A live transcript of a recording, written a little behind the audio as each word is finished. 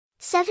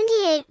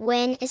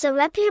78win is a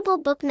reputable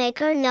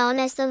bookmaker known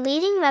as the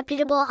leading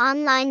reputable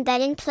online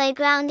betting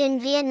playground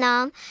in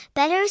Vietnam.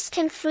 Bettors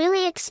can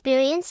freely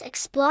experience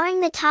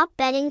exploring the top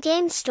betting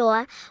game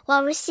store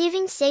while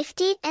receiving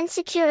safety and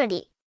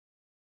security.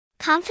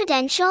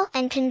 Confidential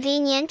and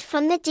convenient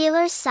from the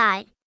dealer's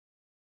side.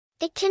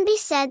 It can be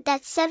said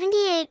that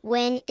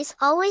 78win is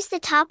always the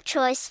top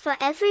choice for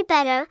every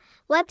bettor.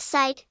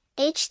 Website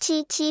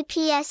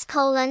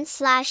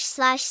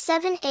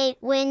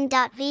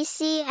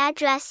https://78win.vc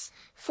Address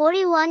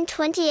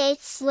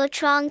 4128 Le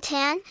Trong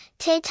Tan,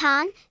 Tay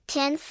Ton,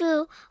 Tan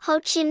Phu, Ho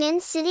Chi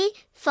Minh City.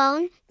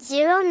 Phone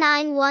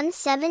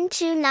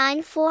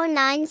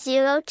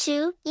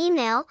 0917294902.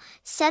 Email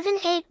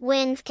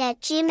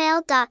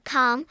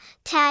 78winv@gmail.com.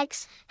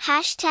 Tags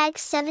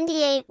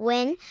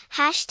 #78win,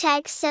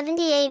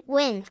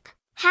 #78winv.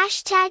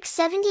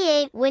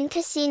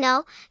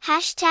 #78wincasino,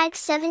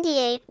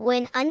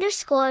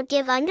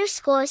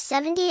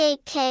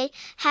 #78win_give_78k,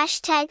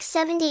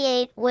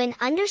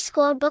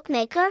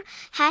 #78win_bookmaker,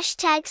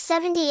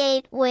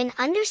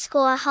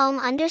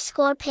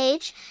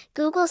 #78win_home_page,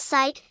 Google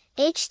site,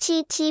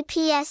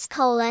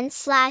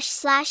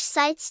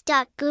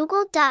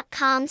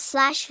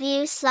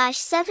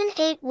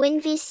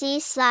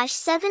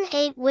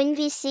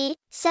 https://sites.google.com/view/78winvc/78winvc.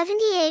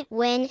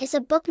 78win is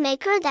a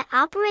bookmaker that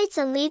operates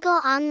a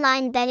legal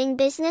online betting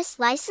business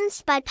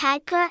licensed by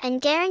PADCAR and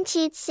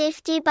guaranteed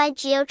safety by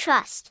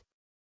GeoTrust.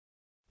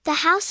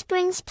 The house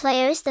brings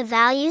players the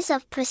values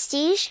of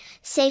prestige,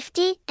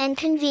 safety, and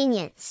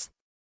convenience.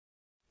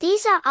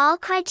 These are all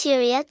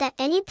criteria that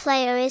any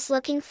player is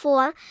looking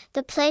for.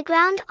 The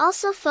playground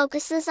also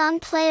focuses on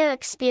player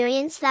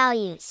experience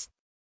values.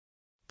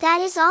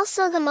 That is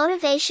also the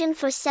motivation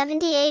for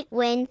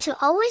 78win to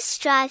always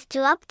strive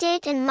to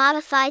update and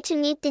modify to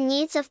meet the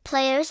needs of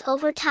players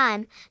over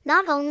time.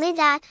 Not only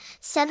that,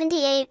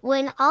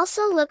 78win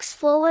also looks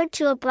forward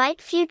to a bright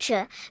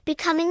future,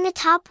 becoming the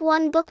top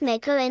one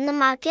bookmaker in the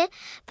market,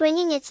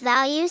 bringing its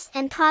values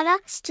and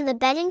products to the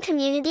betting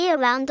community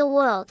around the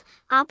world.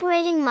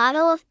 Operating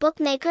motto of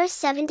bookmaker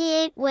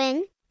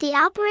 78win. The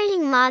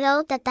operating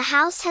motto that the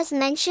house has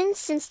mentioned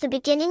since the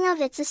beginning of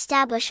its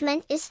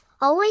establishment is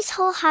always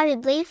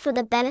wholeheartedly for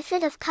the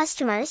benefit of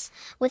customers.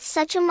 With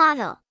such a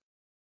motto,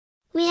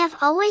 we have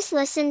always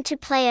listened to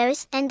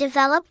players and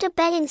developed a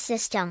betting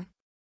system.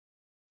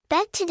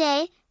 Bet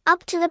today.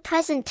 Up to the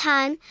present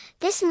time,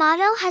 this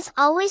motto has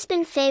always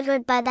been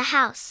favored by the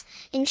house,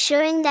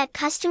 ensuring that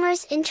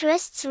customers'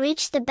 interests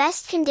reach the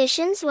best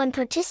conditions when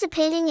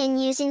participating in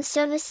using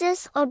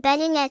services or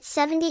betting at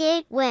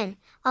 78win.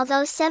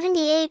 Although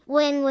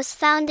 78win was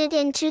founded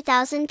in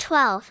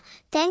 2012,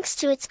 thanks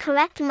to its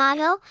correct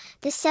motto,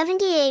 the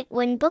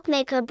 78win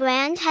bookmaker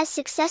brand has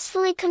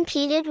successfully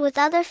competed with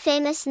other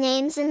famous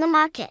names in the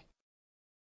market.